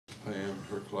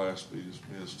class be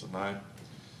dismissed tonight.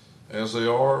 As they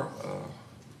are,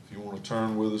 if you want to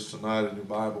turn with us tonight in your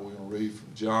Bible, we're going to read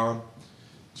from John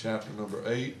chapter number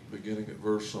 8, beginning at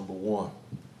verse number 1.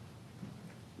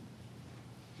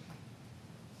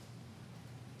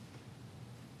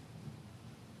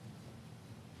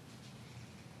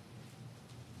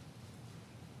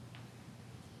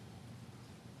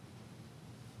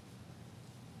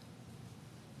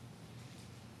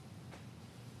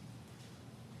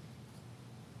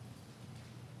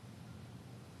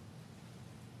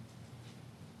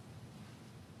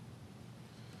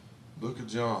 Book of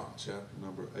John, chapter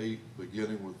number 8,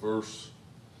 beginning with verse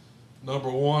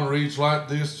number 1, reads like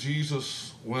this.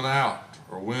 Jesus went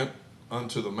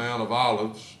unto the Mount of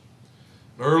Olives.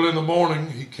 And early in the morning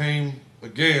he came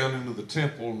again into the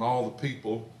temple, and all the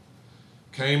people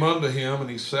came unto him,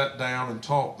 and he sat down and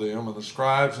taught them. And the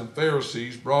scribes and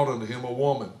Pharisees brought unto him a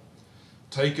woman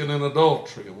taken in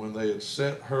adultery. And when they had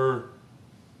set her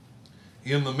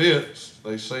in the midst,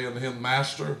 they say unto him,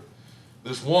 Master,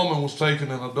 this woman was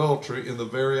taken in adultery in the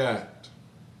very act.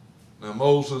 Now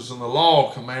Moses in the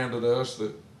law commanded us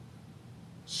that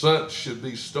such should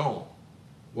be stoned.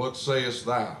 What sayest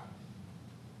thou?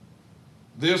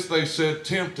 This they said,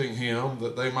 tempting him,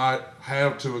 that they might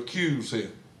have to accuse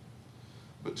him.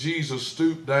 But Jesus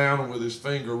stooped down and with his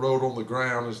finger wrote on the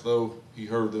ground as though he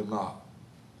heard them not.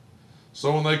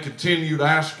 So when they continued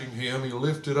asking him, he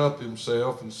lifted up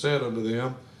himself and said unto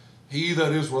them, He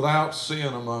that is without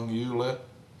sin among you, let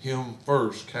him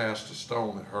first cast a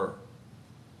stone at her.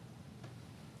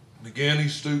 And again he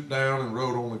stooped down and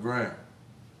wrote on the ground.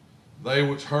 They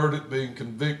which heard it, being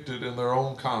convicted in their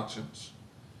own conscience,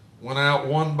 went out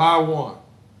one by one,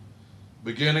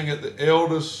 beginning at the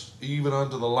eldest even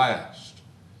unto the last.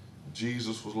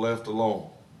 Jesus was left alone,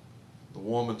 the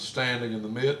woman standing in the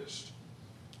midst.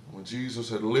 When Jesus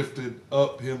had lifted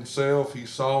up himself, he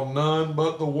saw none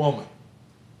but the woman.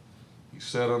 He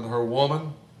said unto her,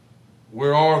 Woman,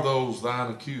 where are those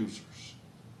thine accusers?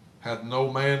 Hath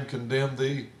no man condemned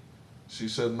thee? She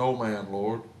said, No man,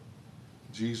 Lord.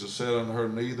 Jesus said unto her,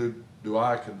 Neither do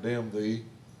I condemn thee.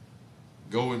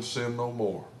 Go and sin no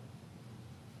more.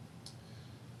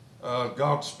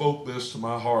 God spoke this to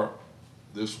my heart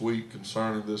this week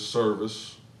concerning this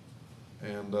service,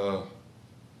 and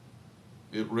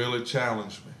it really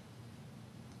challenged me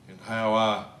in how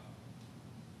I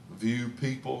view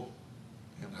people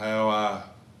and how I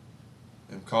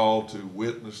am called to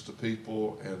witness to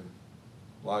people. And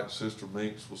like Sister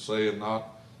Minks was saying,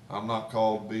 I'm not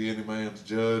called to be any man's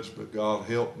judge, but God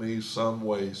help me some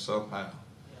way, somehow,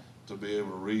 to be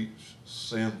able to reach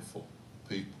sinful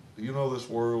people. Do you know this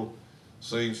world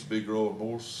seems to be growing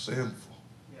more sinful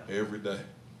every day?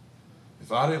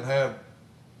 If I didn't have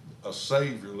a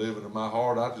Savior living in my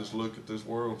heart, I'd just look at this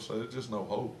world and say, there's just no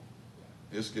hope.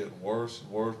 It's getting worse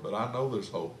and worse, but I know there's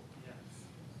hope.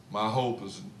 My hope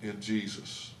is in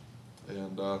Jesus,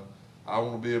 and I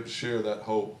want to be able to share that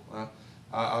hope.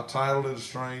 I titled it A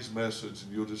Strange Message,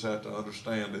 and you'll just have to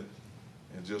understand it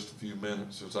in just a few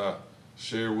minutes as I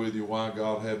share with you why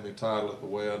God had me title it the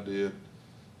way I did.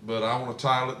 But I want to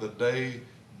title it The Day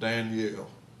Danielle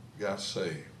Got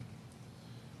Saved.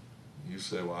 You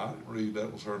say, well, I didn't read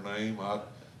that was her name.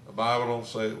 The Bible don't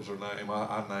say it was her name.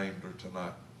 I named her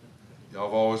tonight. Y'all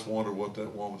have always wondered what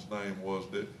that woman's name was,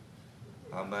 didn't you?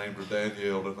 I named her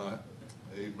Danielle tonight.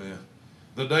 Amen.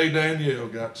 The day Danielle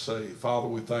got saved. Father,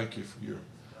 we thank you for your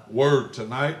word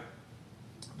tonight.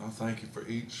 And I thank you for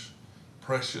each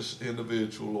precious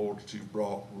individual, Lord, that you've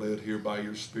brought and led here by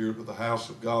your Spirit to the house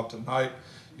of God tonight.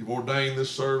 You've ordained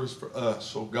this service for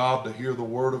us, oh God, to hear the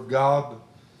word of God.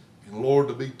 And Lord,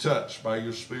 to be touched by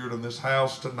your Spirit in this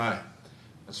house tonight.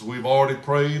 As we've already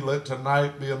prayed, let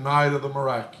tonight be a night of the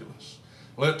miraculous.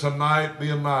 Let tonight be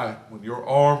a night when your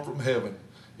arm from heaven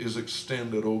is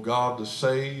extended, oh God, to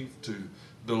save, to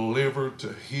deliver,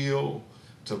 to heal,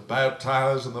 to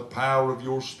baptize in the power of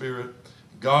your Spirit.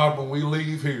 God, when we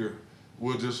leave here,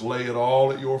 we'll just lay it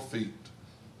all at your feet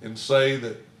and say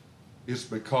that it's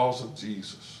because of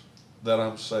Jesus that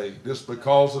I'm saved. It's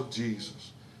because of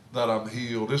Jesus that I'm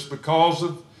healed. It's because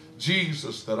of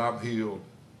Jesus that I'm healed.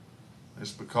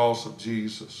 It's because of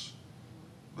Jesus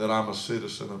that I'm a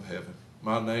citizen of heaven.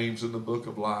 My name's in the book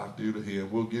of life due to him.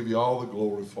 We'll give you all the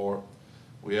glory for it.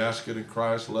 We ask it in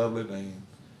Christ's lovely name.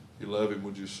 If you love him,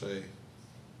 would you say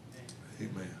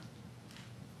amen?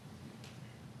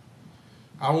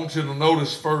 I want you to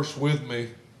notice first with me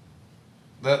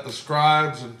that the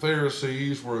scribes and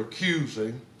Pharisees were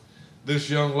accusing this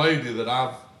young lady that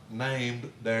I've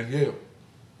named Danielle.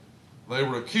 They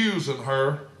were accusing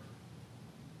her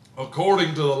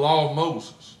according to the law of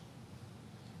Moses,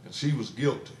 and she was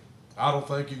guilty. I don't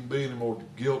think you can be any more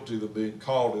guilty than being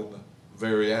caught in the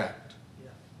very act.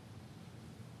 Yeah.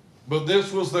 But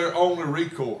this was their only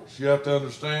recourse. You have to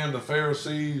understand the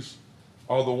Pharisees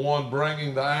are the one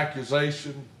bringing the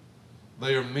accusation.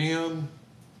 They are men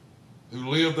who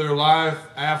live their life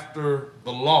after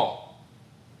the law.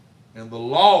 And the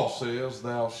law says,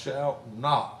 thou shalt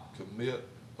not commit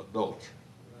adultery.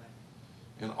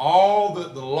 Right. And all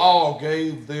that the law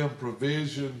gave them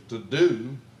provision to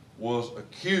do was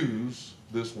accuse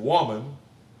this woman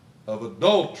of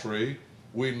adultery.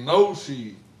 We know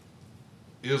she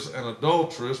is an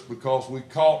adulteress because we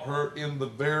caught her in the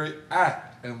very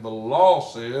act. And the law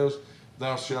says,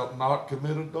 thou shalt not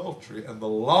commit adultery. And the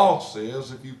law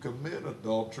says if you commit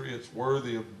adultery, it's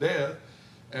worthy of death,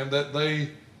 and that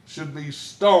they should be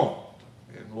stoned.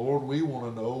 And Lord, we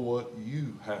want to know what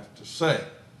you have to say.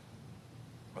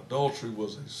 Adultery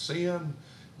was a sin.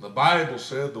 The Bible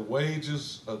said the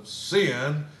wages of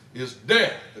sin is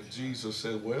death. And Jesus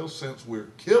said, well, since we're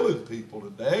killing people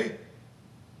today,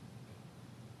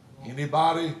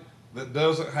 anybody that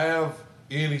doesn't have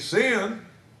any sin,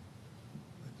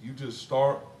 you just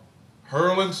start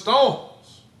hurling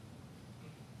stones.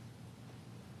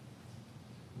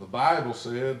 The Bible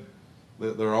said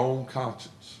that their own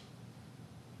conscience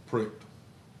pricked them.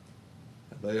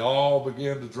 And they all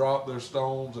began to drop their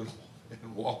stones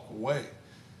and walk away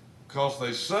because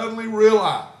they suddenly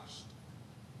realized,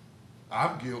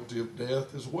 I'm guilty of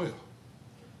death as well.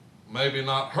 Maybe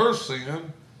not her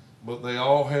sin, but they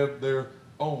all had their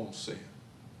own sin.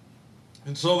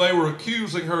 And so they were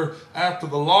accusing her after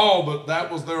the law, but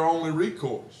that was their only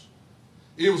recourse.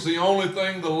 It was the only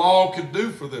thing the law could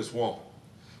do for this woman,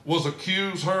 was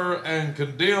accuse her and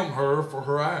condemn her for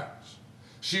her acts.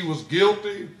 She was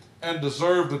guilty and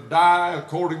deserved to die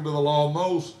according to the law of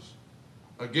Moses.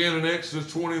 Again in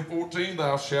Exodus 20:14,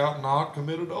 thou shalt not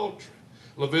commit adultery.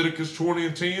 Leviticus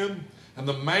 20:10, and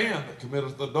the man that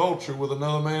committeth adultery with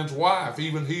another man's wife,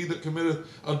 even he that committeth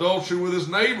adultery with his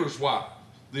neighbor's wife,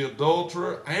 the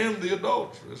adulterer and the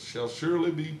adulteress shall surely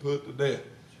be put to death.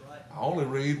 That's right. I only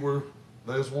read where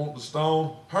they was wanting to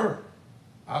stone her.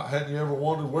 Hadn't you ever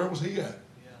wondered where was he at?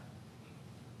 Yeah.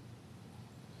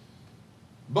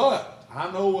 But I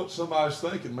know what somebody's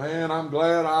thinking, man, I'm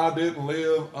glad I didn't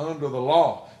live under the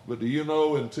law. But do you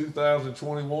know in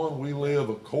 2021 we live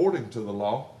according to the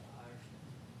law?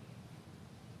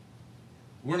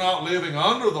 We're not living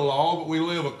under the law, but we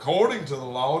live according to the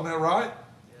law. Isn't that right?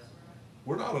 Yes.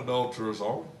 We're not adulterers,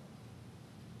 are we?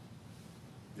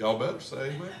 Y'all better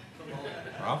say amen.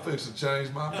 I'm fixing to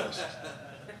change my message.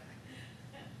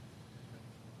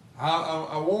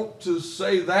 I want to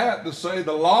say that to say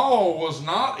the law was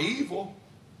not evil.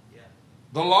 Yeah.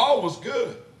 The law was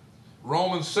good.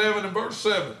 Romans 7 and verse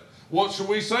 7. What shall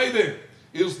we say then?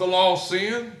 Is the law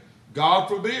sin? God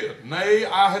forbid. Nay,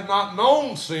 I had not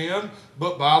known sin,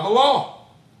 but by the law.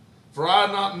 For I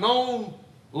had not known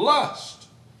lust,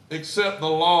 except the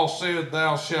law said,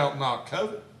 thou shalt not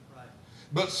covet. Right.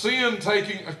 But sin,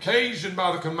 taking occasion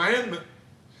by the commandment,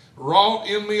 wrought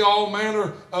in me all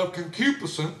manner of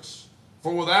concupiscence,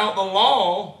 for without the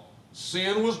law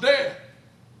sin was dead.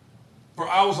 For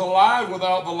I was alive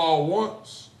without the law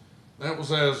once. That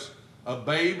was as a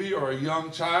baby or a young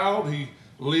child. He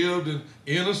lived in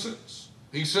innocence.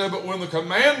 He said, but when the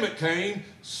commandment came,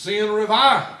 sin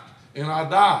revived, and I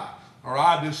died. Or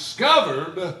I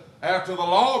discovered after the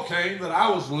law came that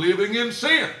I was living in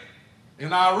sin.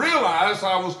 And I realized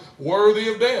I was worthy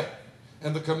of death.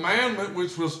 And the commandment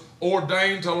which was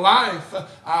ordained to life,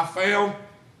 I found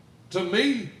to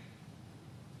me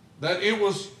that it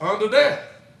was unto death.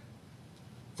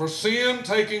 For sin,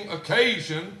 taking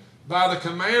occasion by the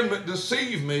commandment,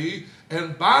 deceived me,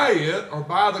 and by it, or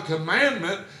by the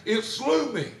commandment, it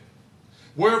slew me.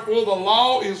 Wherefore the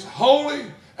law is holy,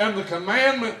 and the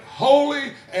commandment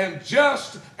holy and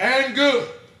just and good.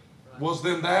 Was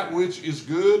then that which is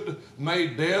good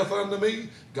made death unto me?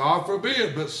 God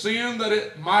forbid. But sin, that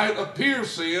it might appear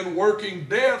sin, working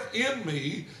death in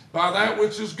me by that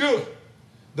which is good,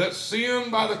 that sin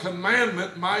by the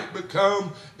commandment might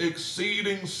become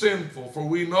exceeding sinful. For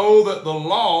we know that the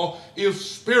law is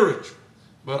spiritual,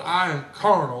 but I am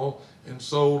carnal and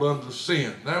sold unto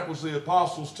sin. That was the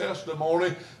apostle's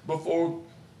testimony before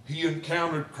he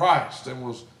encountered Christ and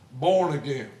was born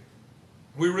again.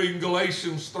 We read in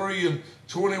Galatians 3 and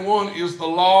 21, is the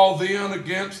law then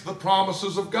against the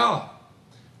promises of God?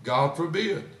 God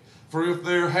forbid. For if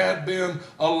there had been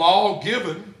a law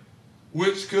given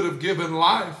which could have given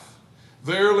life,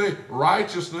 verily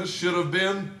righteousness should have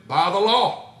been by the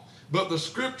law. But the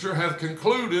scripture hath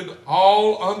concluded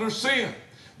all under sin,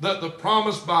 that the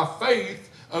promise by faith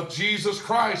of Jesus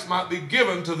Christ might be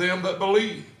given to them that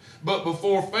believe. But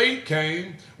before faith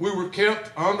came, we were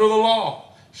kept under the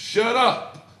law, shut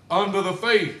up under the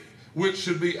faith, which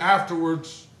should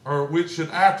afterwards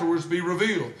be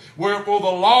revealed. Wherefore the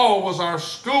law was our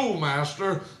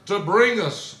schoolmaster to bring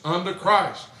us unto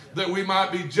Christ, that we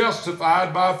might be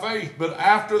justified by faith. But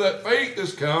after that faith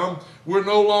is come, we're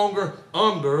no longer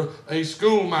under a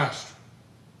schoolmaster.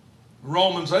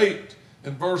 Romans 8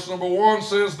 and verse number 1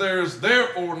 says, there is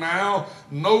therefore now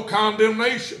no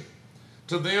condemnation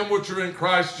to them which are in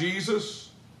Christ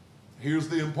Jesus. Here's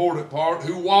the important part,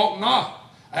 who walk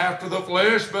not after the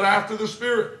flesh, but after the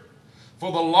Spirit.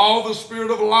 For the law of the Spirit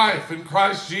of life in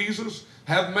Christ Jesus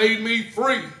hath made me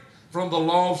free from the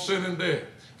law of sin and death.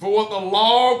 For what the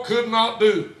law could not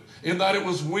do, in that it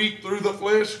was weak through the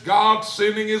flesh, God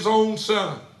sending his own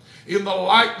Son in the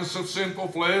likeness of sinful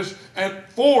flesh, and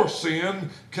for sin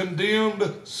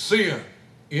condemned sin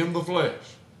in the flesh,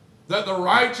 that the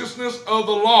righteousness of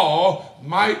the law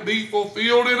might be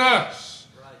fulfilled in us,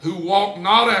 who walk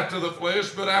not after the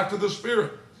flesh, but after the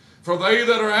Spirit. For they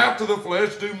that are after the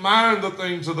flesh do mind the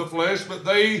things of the flesh, but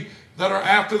they that are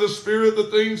after the Spirit, the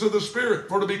things of the Spirit.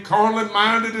 For to be carnally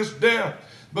minded is death,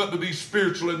 but to be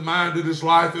spiritually minded is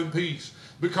life and peace.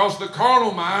 Because the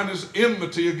carnal mind is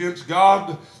enmity against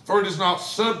God, for it is not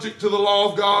subject to the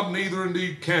law of God, neither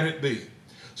indeed can it be.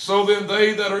 So then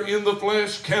they that are in the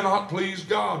flesh cannot please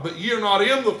God. But ye are not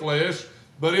in the flesh,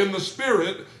 but in the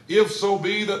Spirit, if so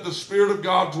be that the Spirit of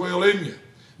God dwell in you.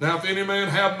 Now if any man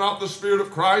have not the Spirit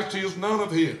of Christ, he is none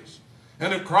of his.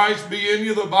 And if Christ be in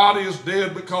you, the body is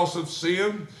dead because of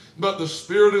sin, but the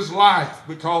Spirit is life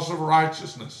because of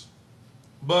righteousness.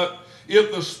 But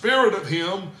if the Spirit of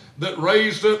him that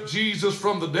raised up Jesus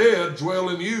from the dead dwell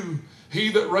in you, he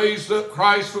that raised up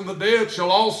Christ from the dead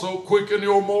shall also quicken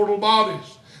your mortal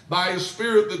bodies by his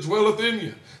Spirit that dwelleth in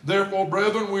you. Therefore,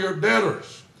 brethren, we are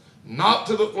debtors, not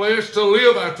to the flesh, to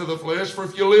live after the flesh. For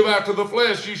if you live after the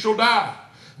flesh, ye shall die.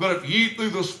 But if ye through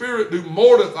the Spirit do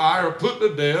mortify or put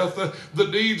to death the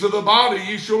deeds of the body,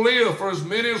 ye shall live. For as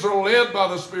many as are led by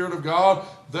the Spirit of God,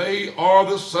 they are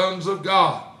the sons of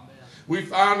God. We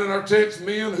find in our text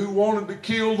men who wanted to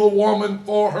kill the woman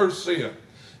for her sin.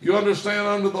 You understand,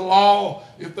 under the law,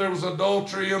 if there was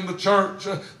adultery in the church,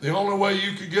 the only way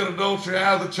you could get adultery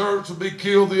out of the church would be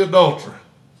kill the adulterer.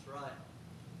 That's right.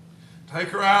 Take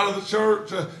her out of the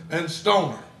church and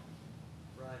stone her.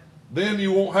 Right. Then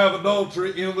you won't have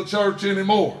adultery in the church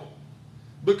anymore,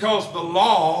 because the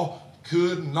law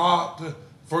could not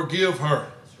forgive her.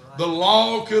 Right. The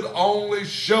law could only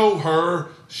show her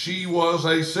she was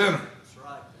a sinner.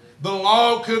 The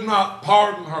law could not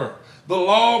pardon her. The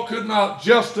law could not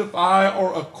justify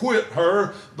or acquit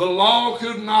her. The law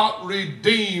could not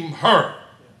redeem her.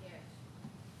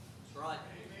 That's right.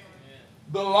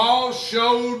 The law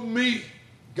showed me.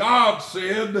 God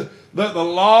said that the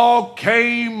law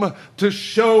came to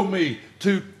show me,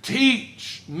 to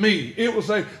teach me. It was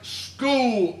a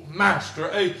schoolmaster,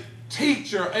 a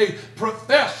teacher, a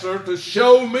professor to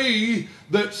show me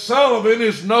that Sullivan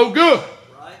is no good.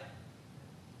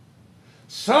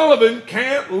 Sullivan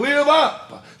can't live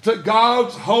up to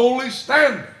God's holy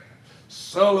standard.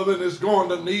 Sullivan is going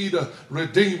to need a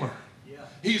redeemer. Yeah.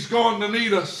 He's going to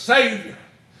need a savior.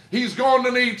 He's going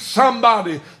to need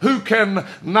somebody who can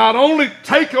not only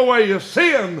take away his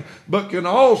sin, but can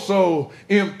also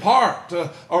impart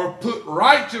or put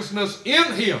righteousness in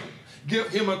him. Give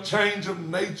him a change of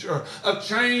nature, a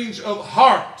change of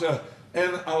heart,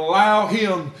 and allow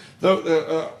him,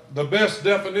 the best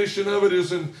definition of it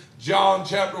is in John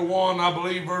chapter 1, I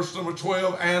believe, verse number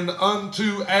 12. And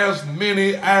unto as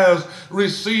many as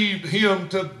received him,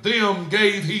 to them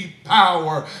gave he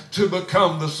power to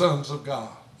become the sons of God.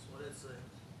 That's what it says.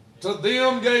 To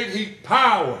them gave he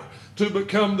power to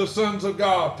become the sons of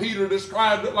God. Peter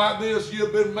described it like this: you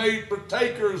have been made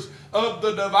partakers of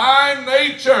the divine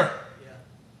nature. Yeah.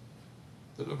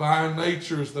 The divine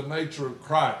nature is the nature of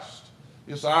Christ.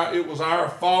 It was our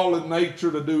fallen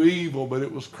nature to do evil, but it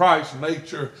was Christ's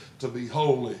nature to be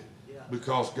holy,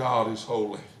 because God is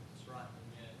holy. That's right.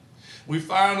 We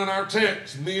find in our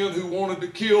text men who wanted to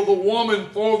kill the woman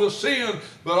for the sin,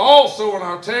 but also in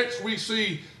our text we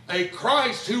see a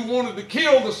Christ who wanted to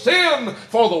kill the sin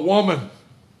for the woman.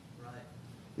 Right.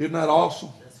 Isn't that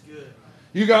awesome? That's good.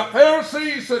 You got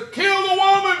Pharisees that kill the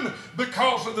woman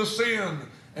because of the sin.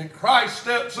 And Christ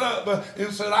steps up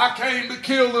and said, I came to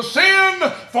kill the sin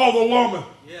for the woman.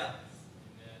 Yeah.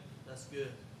 That's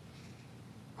good.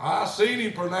 I seen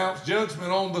him pronounce judgment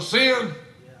on the sin.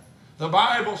 Yeah. The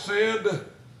Bible said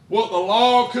what the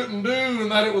law couldn't do,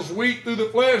 and that it was weak through the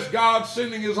flesh, God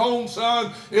sending his own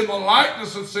Son in the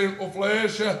likeness of sinful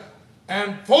flesh,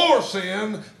 and for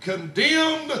sin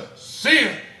condemned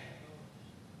sin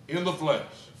in the flesh.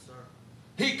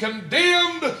 He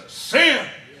condemned sin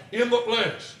in the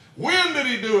flesh. When did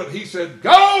he do it? He said,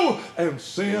 go and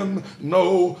sin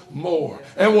no more.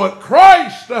 And what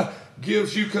Christ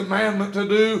gives you commandment to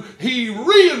do, he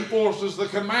reinforces the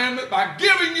commandment by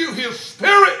giving you his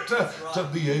Spirit to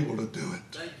be able to do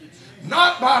it.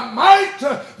 Not by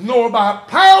might nor by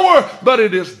power, but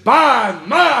it is by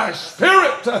my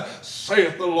Spirit,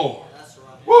 saith the Lord.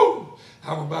 Woo!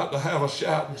 I'm about to have a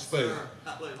shouting spell.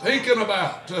 Thinking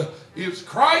about, is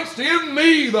Christ in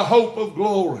me the hope of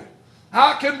glory?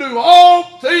 I can do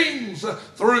all things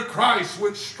through Christ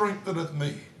which strengtheneth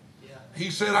me.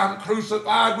 He said, I'm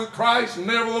crucified with Christ,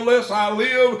 nevertheless I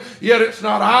live, yet it's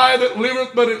not I that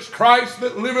liveth, but it's Christ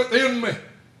that liveth in me.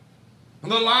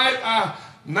 And the life I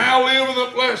now live in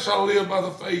the flesh, I live by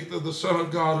the faith of the Son of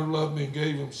God who loved me and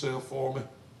gave himself for me.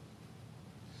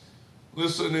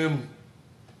 Listen,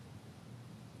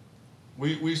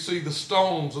 we see the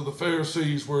stones of the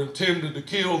Pharisees were intended to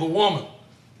kill the woman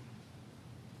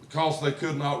because they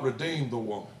could not redeem the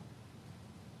woman.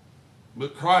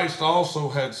 But Christ also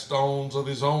had stones of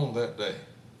his own that day.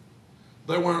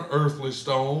 They weren't earthly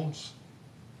stones.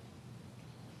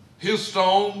 His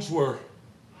stones were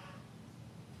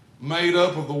made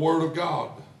up of the Word of God.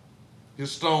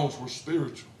 His stones were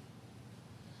spiritual.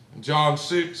 In John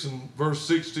 6 and verse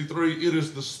 63, it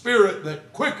is the Spirit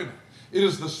that quickeneth. It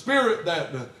is the Spirit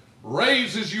that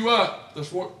raises you up.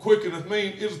 That's what quickeneth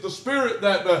means. It is the Spirit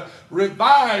that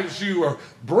revives you or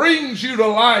brings you to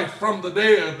life from the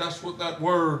dead. That's what that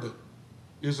word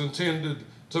is intended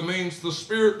to mean. It's the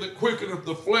Spirit that quickeneth,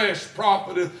 the flesh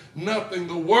profiteth nothing.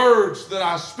 The words that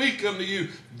I speak unto you,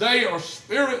 they are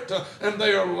spirit and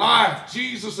they are life.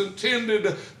 Jesus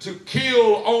intended to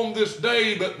kill on this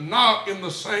day, but not in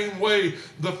the same way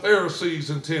the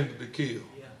Pharisees intended to kill.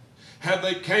 Had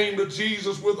they came to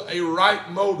Jesus with a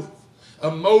right motive, a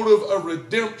motive of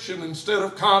redemption instead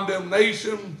of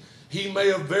condemnation, he may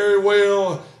have very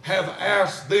well have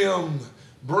asked them,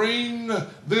 bring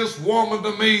this woman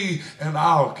to me and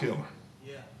I'll kill her.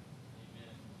 Yeah. Amen.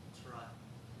 That's right.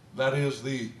 That is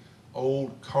the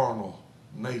old carnal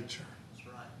nature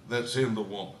that's in the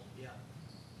woman. Yeah.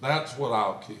 That's what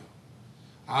I'll kill.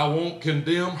 I won't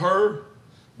condemn her,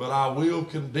 but I will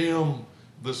condemn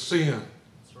the sin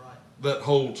that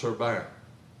holds her back.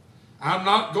 I'm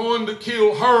not going to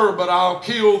kill her, but I'll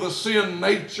kill the sin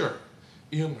nature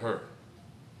in her.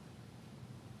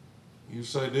 You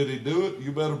say, did he do it?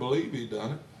 You better believe he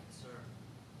done it. Yes, sir.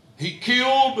 He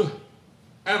killed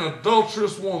an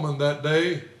adulterous woman that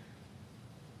day,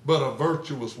 but a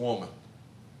virtuous woman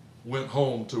went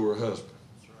home to her husband.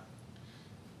 That's right.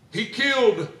 He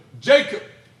killed Jacob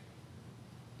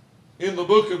in the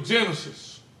book of Genesis,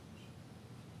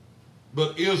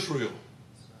 but Israel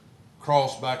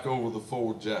crossed back over the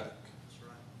ford Jabbok.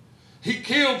 He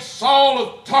killed Saul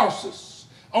of Tarsus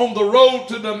on the road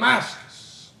to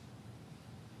Damascus,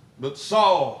 but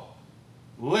Saul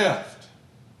left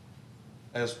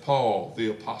as Paul the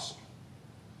apostle.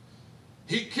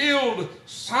 He killed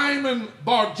Simon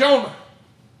Bar-Jonah,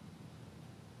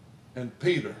 and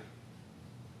Peter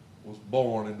was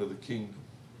born into the kingdom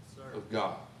of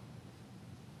God.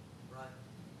 Right.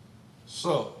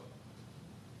 So,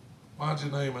 why'd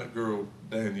you name that girl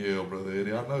Danielle, Brother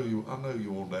Eddie? I know you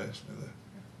wanted to ask me that.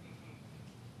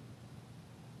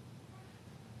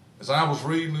 As I was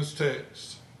reading this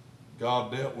text,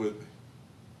 God dealt with me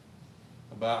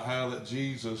about how that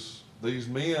Jesus, these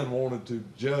men wanted to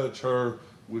judge her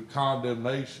with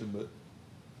condemnation, but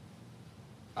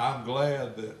I'm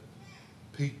glad that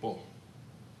people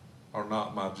are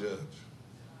not my judge.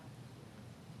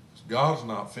 God's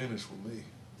not finished with me.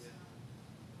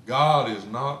 God is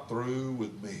not through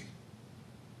with me.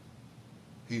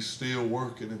 He's still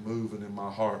working and moving in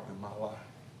my heart and my life.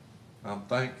 I'm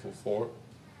thankful for it.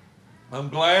 I'm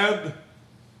glad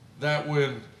that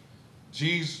when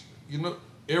Jesus,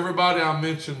 everybody I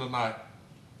mentioned tonight,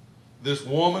 this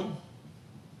woman,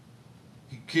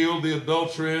 he killed the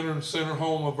adulterer in her and sent her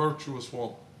home a virtuous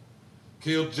woman.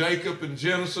 Killed Jacob in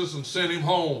Genesis and sent him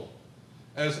home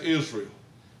as Israel.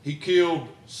 He killed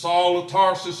Saul of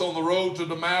Tarsus on the road to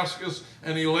Damascus,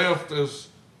 and he left as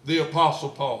the Apostle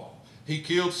Paul. He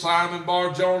killed Simon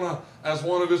Bar-Jonah as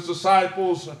one of his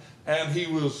disciples, and he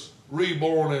was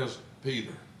reborn as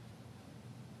Peter.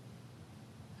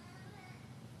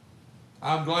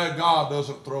 I'm glad God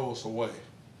doesn't throw us away.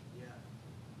 Yeah.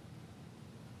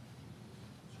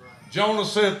 That's right. Jonah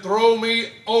said, throw me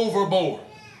overboard.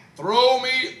 Throw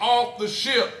me off the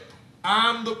ship.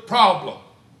 I'm the problem.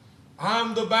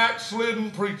 I'm the backslidden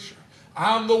preacher.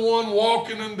 I'm the one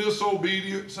walking in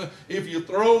disobedience. If you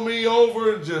throw me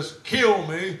over and just kill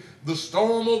me, the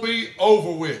storm will be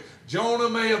over with. Jonah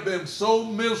may have been so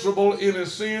miserable in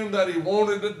his sin that he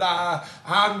wanted to die.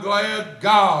 I'm glad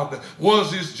God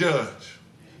was his judge.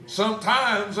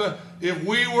 Sometimes if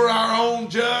we were our own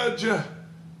judge,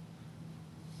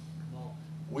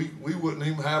 we wouldn't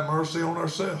even have mercy on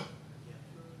ourselves.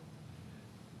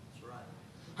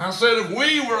 I said if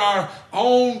we were our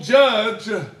own judge,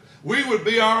 we would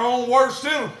be our own worst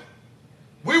enemy.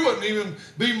 We wouldn't even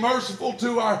be merciful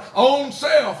to our own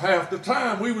self half the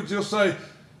time. We would just say,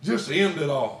 just end it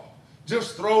all.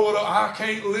 Just throw it up. I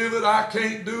can't live it. I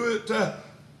can't do it.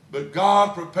 But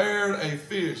God prepared a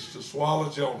fish to swallow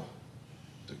Jonah,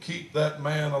 to keep that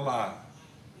man alive.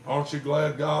 Aren't you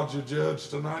glad God's your judge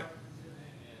tonight?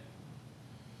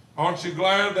 Aren't you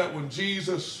glad that when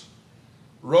Jesus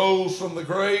rose from the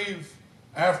grave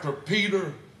after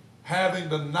Peter having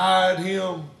denied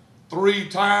him 3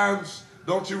 times,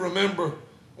 don't you remember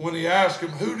when he asked him,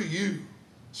 who do you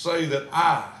say that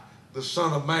I, the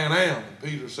Son of Man, am? And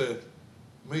Peter said,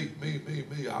 me,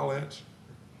 I'll answer.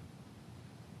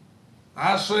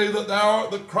 I say that thou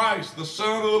art the Christ, the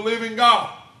Son of the living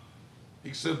God.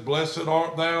 He said, blessed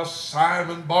art thou,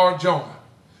 Simon Bar-Jonah.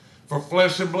 For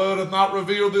flesh and blood hath not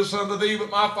revealed this unto thee, but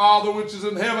my Father which is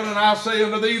in heaven. And I say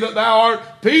unto thee that thou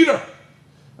art Peter.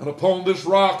 And upon this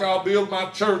rock I'll build my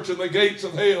church, and the gates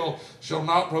of hell shall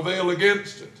not prevail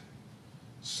against it.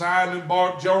 Simon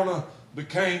Bar-Jonah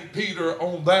became Peter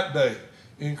on that day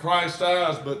in Christ's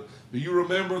eyes. But do you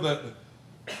remember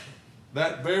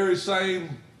that very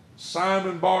same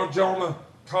Simon Bar-Jonah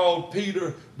called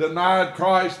Peter denied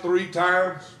Christ 3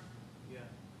 times?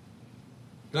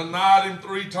 Denied him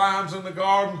 3 times in the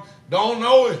garden. Don't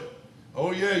know him.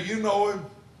 Oh yeah, you know him.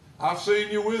 I've seen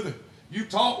you with him. You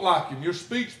talk like him. Your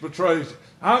speech betrays him.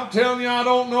 I'm telling you, I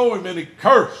don't know him. And he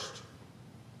cursed.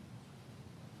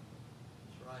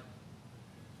 That's right.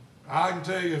 I can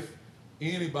tell you, if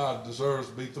anybody deserves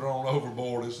to be thrown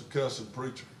overboard, it's a cussing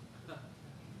preacher.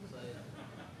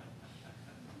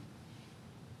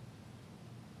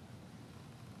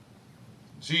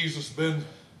 Jesus been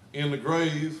in the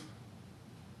grave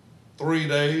 3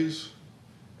 days,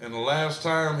 and the last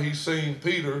time he seen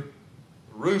Peter,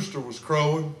 the rooster was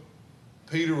crowing.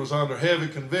 Peter was under heavy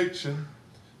conviction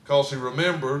because he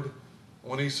remembered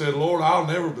when he said, Lord, I'll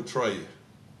never betray you.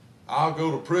 I'll go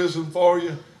to prison for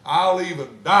you. I'll even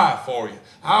die for you.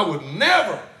 I would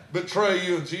never betray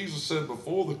you. And Jesus said,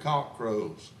 before the cock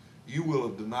crows, you will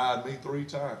have denied me 3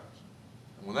 times.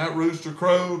 And when that rooster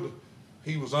crowed,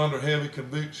 he was under heavy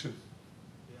conviction.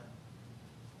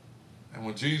 And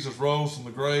when Jesus rose from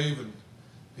the grave and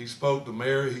he spoke to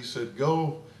Mary, he said,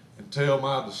 go and tell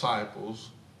my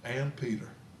disciples and Peter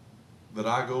that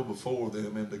I go before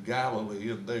them into Galilee,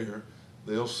 and there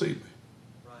they'll see me.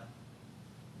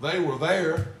 Right. They were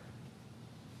there.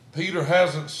 Peter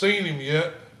hasn't seen him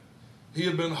yet. He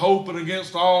had been hoping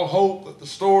against all hope that the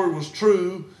story was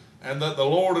true and that the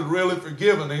Lord had really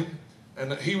forgiven him and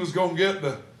that he was going to get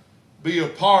to be a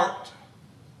part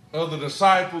of the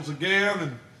disciples again,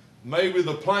 and maybe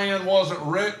the plan wasn't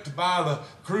wrecked by the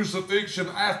crucifixion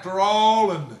after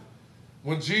all. And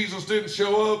when Jesus didn't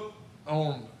show up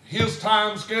on his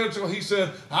time schedule, he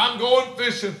said, I'm going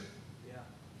fishing. Yeah.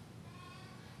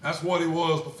 That's what he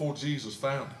was before Jesus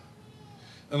found him.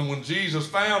 And when Jesus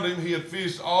found him, he had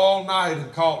fished all night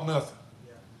and caught nothing.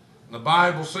 Yeah. And the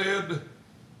Bible said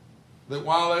that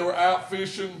while they were out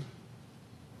fishing,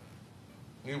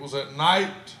 it was at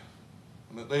night,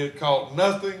 and that they had caught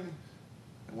nothing.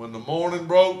 And when the morning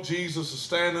broke, Jesus is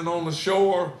standing on the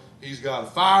shore. He's got a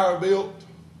fire built.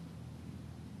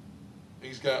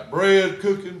 He's got bread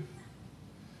cooking.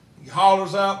 He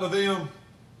hollers out to them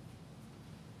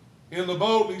in the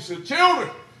boat. And he said,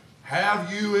 children,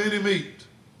 have you any meat?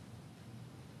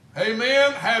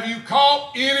 Amen. Have you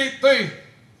caught anything?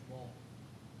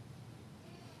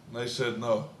 And they said,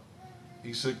 no.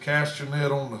 He said, cast your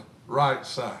net on the right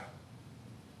side.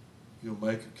 You'll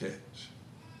make a catch.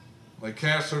 They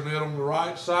cast their net on the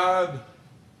right side,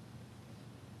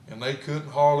 and they couldn't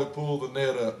hardly pull the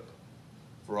net up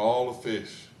for all the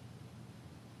fish.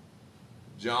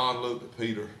 John looked at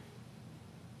Peter.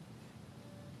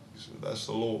 He said, that's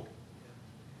the Lord.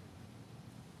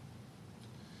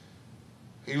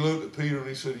 He looked at Peter and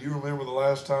he said, you remember the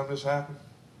last time this happened?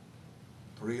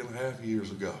 3.5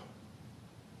 years ago.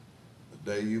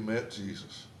 The day you met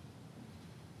Jesus.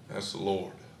 That's the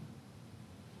Lord.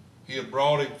 He had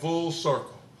brought him full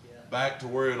circle back to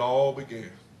where it all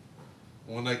began.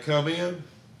 When they come in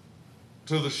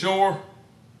to the shore,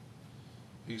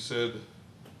 he said,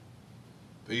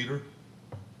 Peter,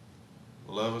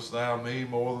 Lovest thou me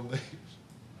more than these?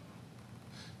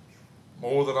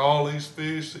 More than all these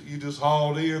fish that you just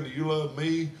hauled in? Do you love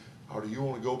me? Or do you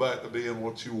want to go back to being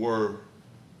what you were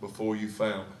before you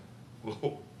found me?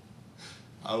 Lord,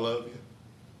 I love you.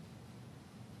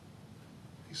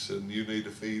 He said, you need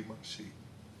to feed my sheep.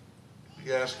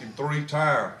 He asked him 3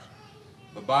 times.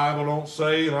 The Bible don't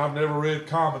say, and I've never read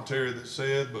commentary that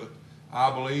said, but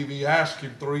I believe he asked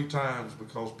him 3 times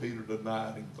because Peter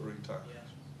denied him 3 times. Yes.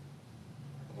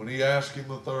 When he asked him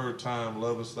the 3rd time,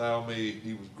 lovest thou me?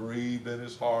 He was grieved in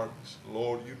his heart. He said,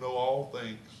 Lord, you know all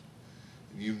things,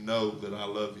 and you know that I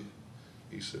love you.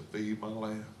 He said, feed my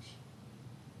lambs.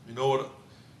 You know what?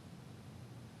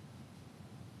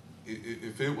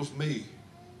 If it was me,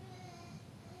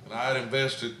 and I had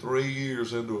invested 3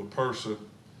 years into a person,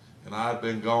 and I'd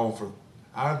been gone for,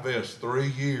 I invest 3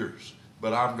 years,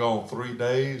 but I'm gone 3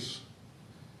 days.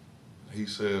 He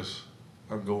says,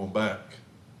 I'm going back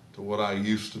to what I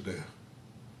used to do.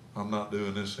 I'm not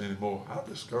doing this anymore. How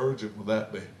discouraging would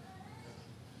that be?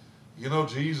 You know,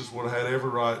 Jesus would have had every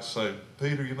right to say,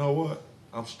 Peter, you know what?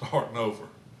 I'm starting over.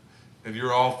 And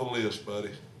you're off the list,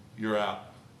 buddy. You're out.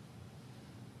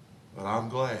 But I'm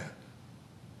glad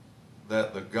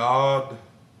that the God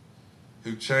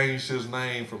who changed his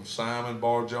name from Simon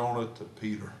Bar-Jonah to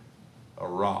Peter, a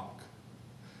rock,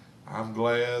 I'm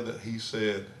glad that he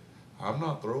said, I'm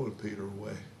not throwing Peter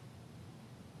away.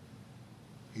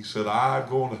 He said, I'm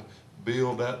going to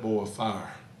build that boy a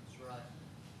fire. That's right.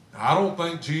 Now, I don't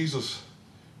think Jesus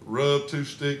rubbed 2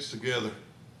 sticks together,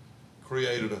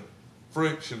 created a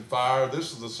friction fire.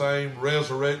 This is the same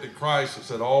resurrected Christ that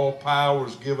said, all power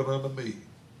is given unto me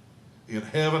in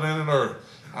heaven and in earth.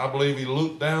 I believe he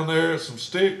looked down there at some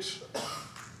sticks,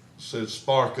 said,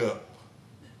 spark up,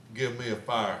 give me a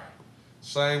fire.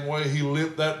 Same way he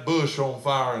lit that bush on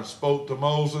fire and spoke to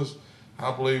Moses,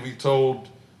 I believe he told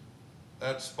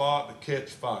that spot to catch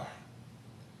fire.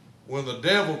 When the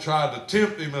devil tried to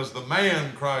tempt him as the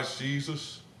man Christ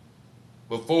Jesus,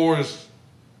 before his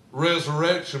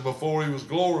resurrection, before he was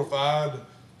glorified,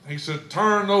 he said,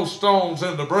 turn those stones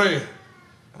into bread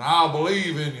and I'll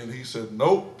believe in you. And he said,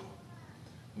 nope.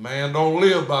 Man don't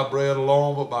live by bread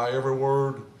alone, but by every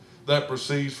word that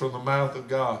proceeds from the mouth of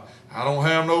God. I don't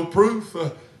have no proof,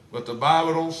 but the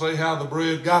Bible don't say how the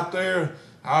bread got there.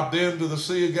 I've been to the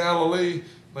Sea of Galilee.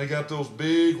 They got those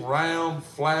big, round,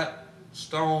 flat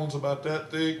stones about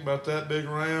that thick, about that big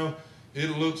around. It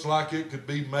looks like it could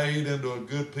be made into a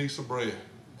good piece of bread.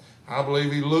 I believe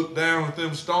he looked down at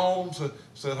them stones and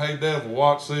said, hey, devil,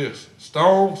 watch this.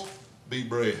 Stones, be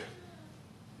bread.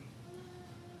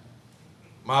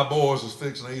 My boys is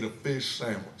fixing to eat a fish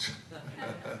sandwich.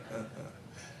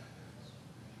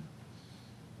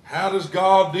 How does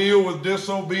God deal with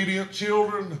disobedient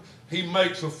children? He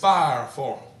makes a fire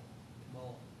for them.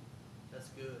 That's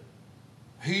good.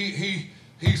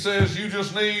 He says you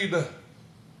just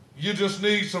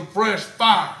need some fresh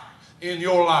fire in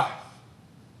your life.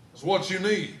 That's what you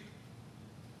need.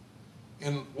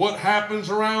 And what happens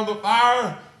around the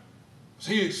fire is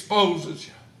he exposes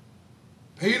you.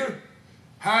 Peter,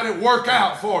 how did it work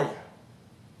out for you?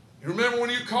 You remember when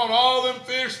you caught all them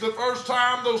fish the first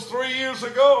time those 3 years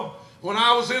ago when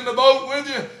I was in the boat with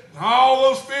you? And all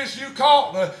those fish you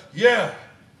caught? Yeah.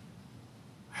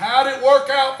 How did it work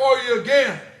out for you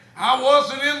again? I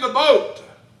wasn't in the boat.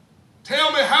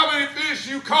 Tell me how many fish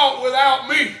you caught without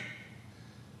me?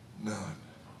 None.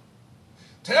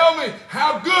 Tell me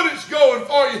how good it's going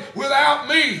for you without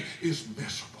me. It's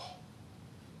miserable.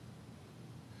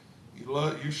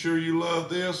 You sure you love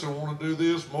this and want to do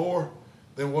this more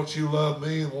than what you love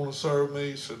me and want to serve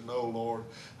me? He said, no, Lord,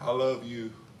 I love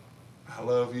you. I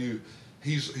love you.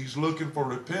 He's looking for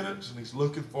repentance and he's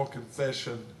looking for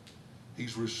confession.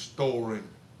 He's restoring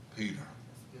Peter.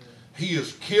 He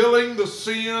is killing the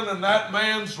sin in that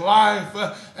man's life,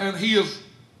 and he is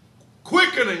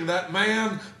quickening that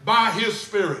man by his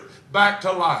Spirit back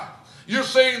to life. You're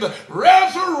seeing the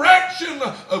resurrection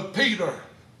of Peter,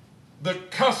 the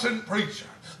cussing preacher,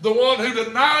 the one who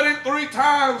denied him 3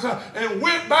 times and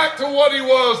went back to what he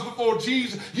was before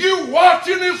Jesus. You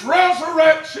watching his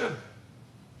resurrection,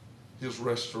 his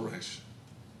restoration.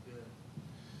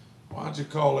 Why'd you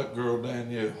call that girl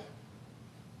Danielle?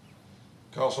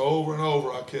 Because over and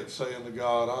over I kept saying to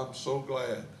God, I'm so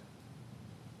glad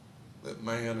that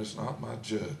man is not my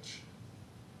judge,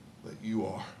 that you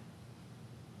are.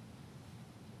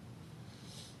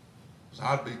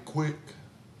 I'd be quick,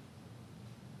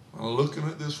 when looking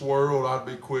at this world, I'd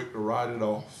be quick to write it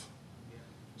off.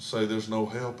 Say there's no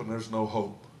help and there's no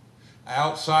hope.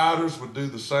 Outsiders would do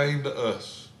the same to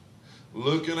us.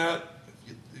 Looking at,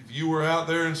 if If you were out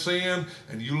there in sin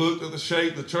and you looked at the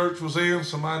shape the church was in,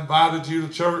 somebody invited you to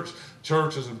church,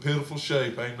 church is in pitiful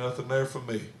shape. Ain't nothing there for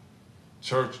me.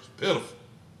 Church is pitiful.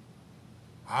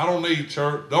 I don't need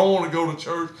church. Don't want to go to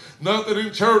church. Nothing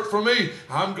in church for me.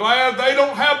 I'm glad they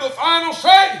don't have the final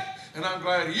say. And I'm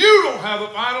glad you don't have the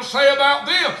final say about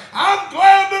them. I'm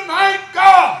glad tonight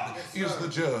God is the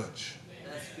judge.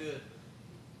 That's good.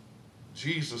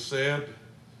 Jesus said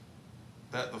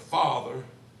that the Father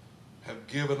have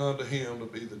given unto him to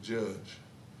be the judge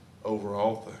over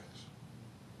all things.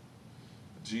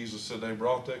 Jesus said they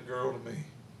brought that girl to me.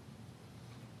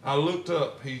 I looked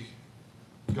up.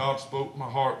 God spoke my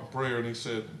heart in prayer, and he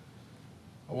said,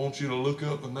 I want you to look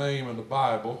up the name in the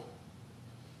Bible.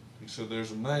 He said,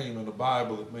 there's a name in the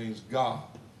Bible that means God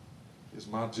is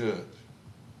my judge.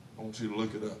 I want you to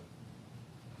look it up.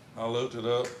 I looked it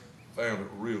up, found it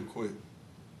real quick.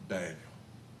 Daniel.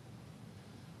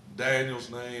 Daniel's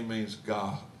name means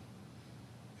God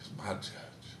is my judge.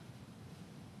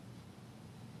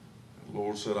 And the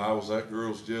Lord said, I was that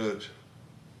girl's judge.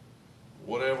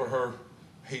 Whatever her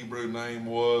Hebrew name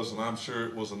was, and I'm sure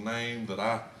it was a name that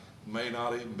I may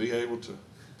not even be able to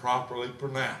properly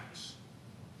pronounce.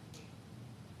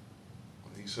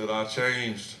 He said, I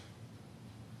changed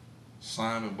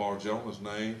Simon Bar-Jonah's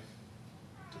name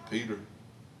to Peter.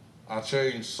 I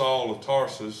changed Saul of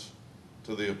Tarsus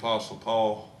to the Apostle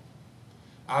Paul.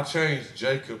 I changed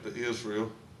Jacob to Israel.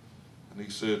 And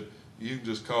he said, you can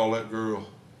just call that girl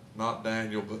not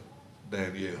Daniel, but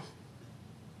Danielle.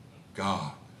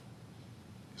 God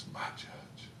is my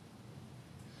judge.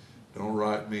 Don't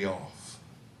write me off.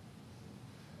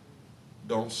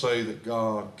 Don't say that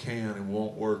God can and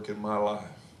won't work in my life,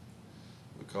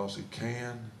 because he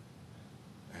can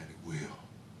and he will.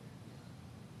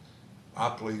 I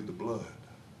plead the blood.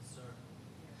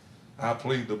 I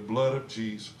plead the blood of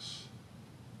Jesus.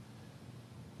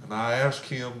 And I ask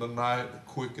him tonight to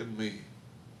quicken me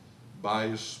by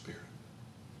his Spirit.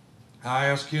 I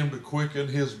ask him to quicken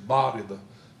his body,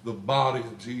 the body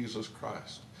of Jesus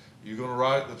Christ. You're going to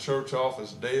write the church off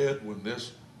as dead when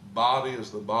this body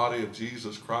is the body of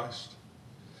Jesus Christ?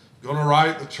 You're going to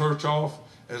write the church off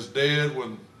as dead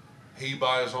when he,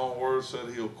 by his own word, said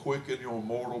he'll quicken your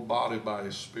mortal body by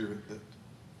his Spirit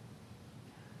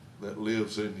that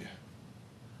lives in you?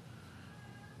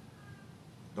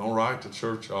 Don't write the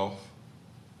church off.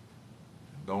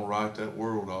 Don't write that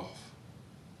world off.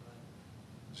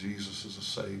 Jesus is a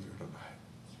Savior tonight.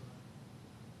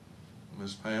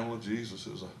 Miss Pamela, Jesus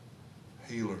is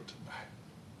a healer tonight.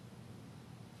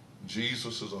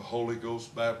 Jesus is a Holy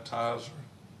Ghost baptizer.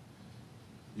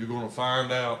 You're going to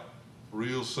find out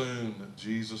real soon that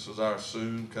Jesus is our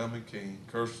soon coming King.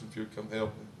 Kirsten, if you'll come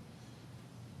help me.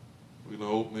 We're going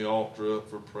to open the altar up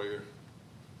for prayer.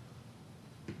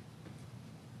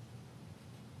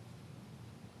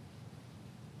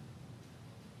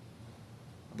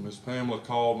 Miss Pamela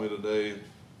called me today.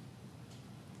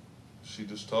 She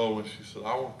just told me, she said,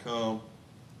 I want to come.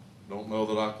 Don't know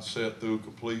that I can sit through a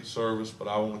complete service, but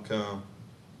I want to come.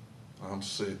 I'm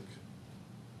sick,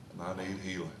 and I need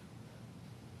healing.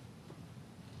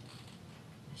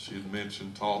 She had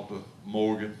mentioned, talked to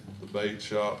Morgan, the bait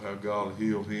shop, how God had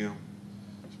healed him.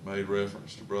 She made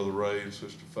reference to Brother Ray and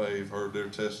Sister Faye, heard their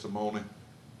testimony,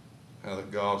 how that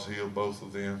God's healed both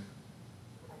of them.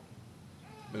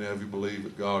 Many of you believe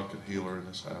that God can heal her in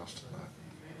this house tonight?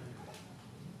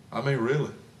 I mean,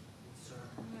 really.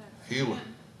 Heal her.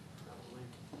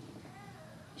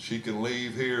 She can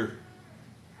leave here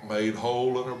made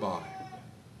whole in her body.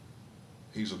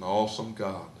 He's an awesome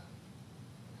God.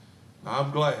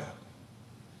 I'm glad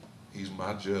he's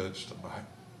my judge tonight.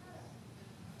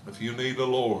 If you need the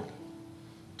Lord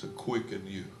to quicken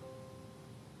you,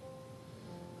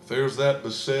 if there's that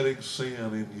besetting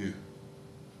sin in you,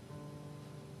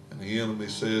 and the enemy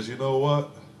says, you know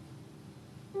what?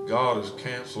 God has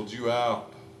canceled you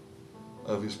out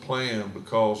of his plan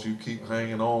because you keep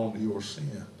hanging on to your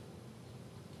sin.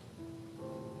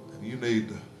 And you need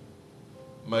to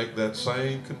make that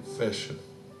same confession,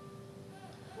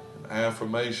 an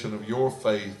affirmation of your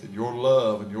faith and your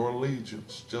love and your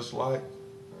allegiance, just like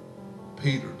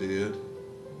Peter did.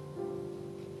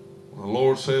 When the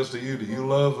Lord says to you, do you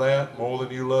love that more than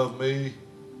you love me?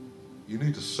 You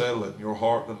need to settle it in your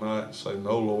heart tonight and say,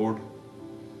 no, Lord,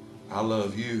 I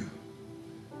love you.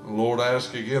 And the Lord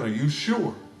asks again, are you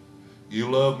sure you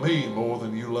love me more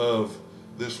than you love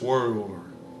this world or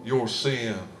your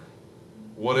sin, or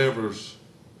whatever's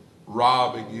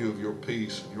robbing you of your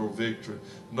peace and your victory?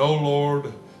 No,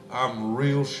 Lord, I'm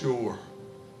real sure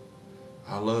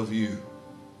I love you.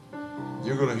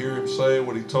 You're going to hear him say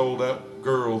what he told that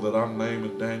girl that I'm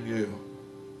naming Danielle.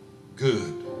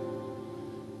 Good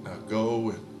go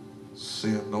and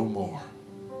sin no more.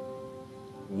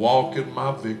 Walk in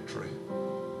my victory.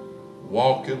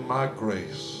 Walk in my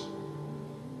grace.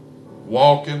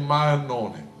 Walk in my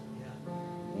anointing.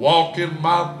 Walk in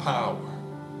my power.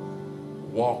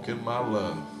 Walk in my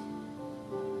love.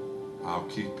 I'll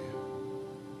keep you.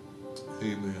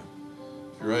 Amen.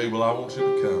 If you're able, I want you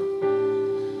to come.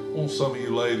 I want some of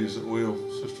you ladies that will.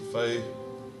 Sister Faye.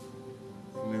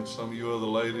 And then some of you other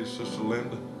ladies. Sister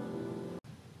Linda.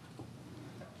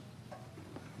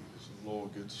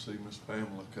 Lord, good to see Miss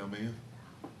Pamela come in.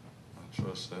 I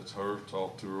trust that's her.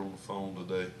 Talked to her on the phone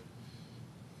today.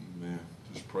 Amen.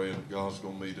 Just praying that God's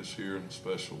going to meet us here in a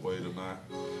special way tonight.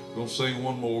 We're going to sing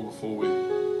one more before we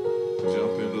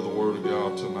jump into the Word of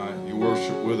God tonight. You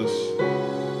worship with us.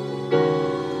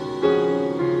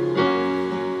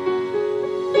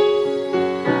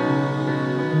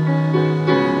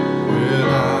 When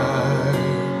I'm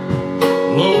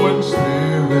low in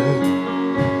spirit,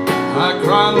 I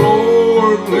cry,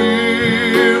 Lord,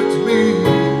 lift me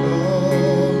up.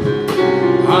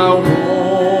 I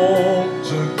want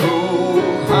to go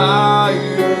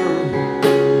higher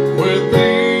with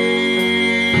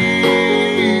thee.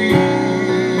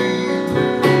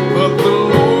 But the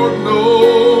Lord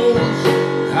knows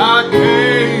I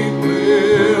can't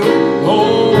live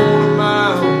on a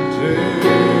mountain.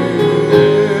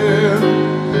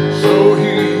 So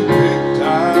he picked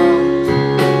out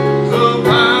a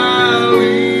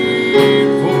valley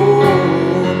for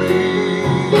me.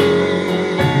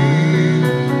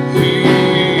 He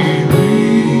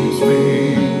leads me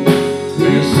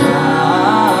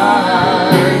beside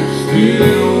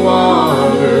still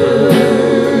water.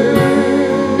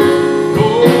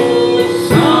 Go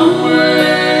somewhere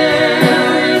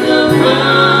in the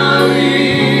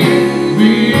valley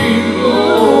below.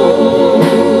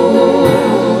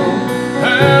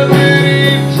 And then he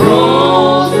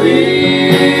draws me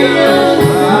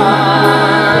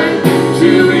aside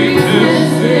to be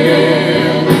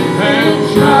tested and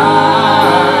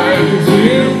tried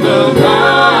in the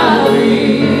valley.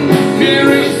 He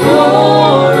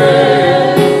restored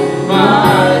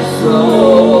my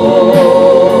soul.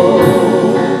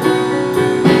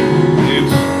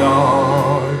 It's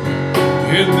dark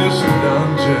in this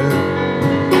dungeon.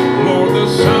 Lord, the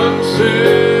sun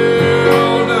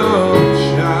seldom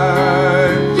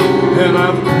shines, and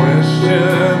I've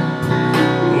questioned,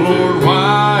 Lord,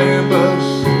 why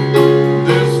must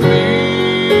this be?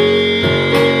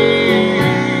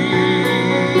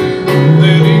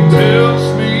 Then he tells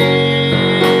me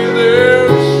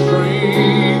there's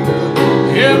strength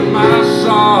in my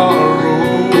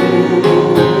sorrows,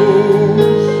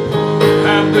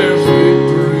 and there's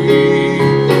victory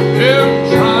in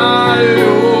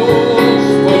trials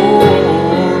for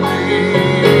me.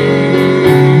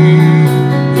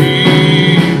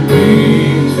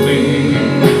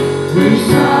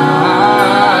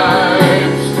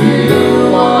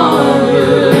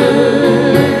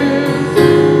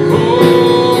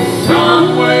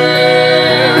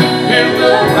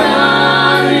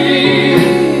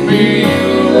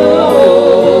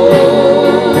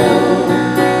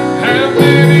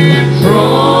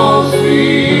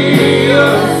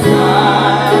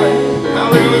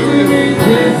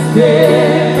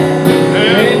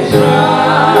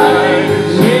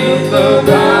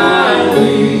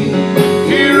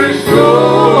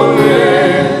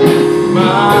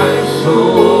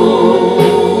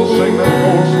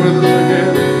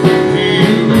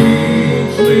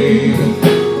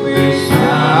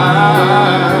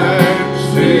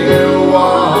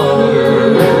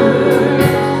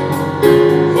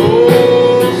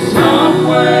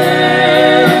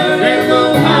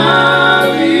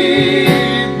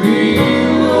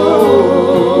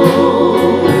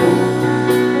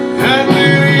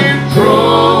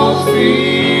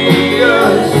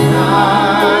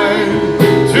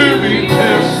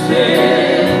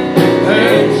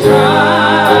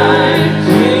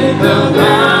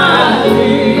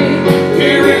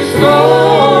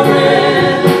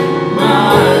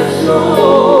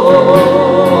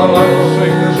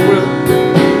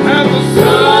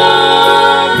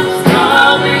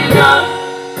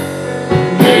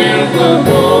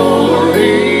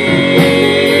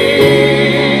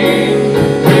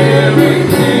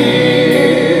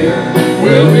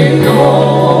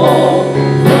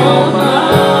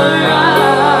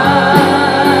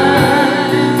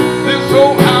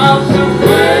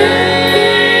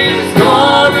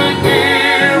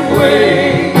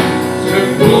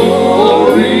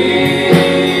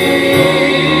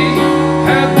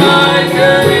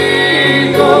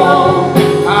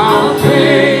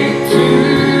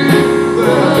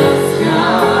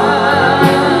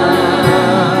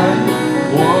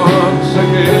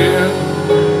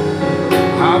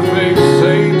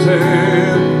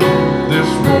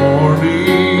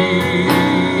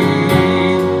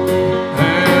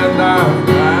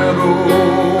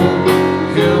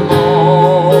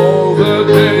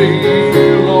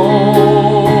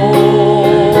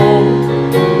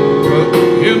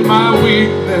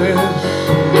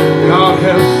 God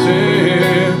has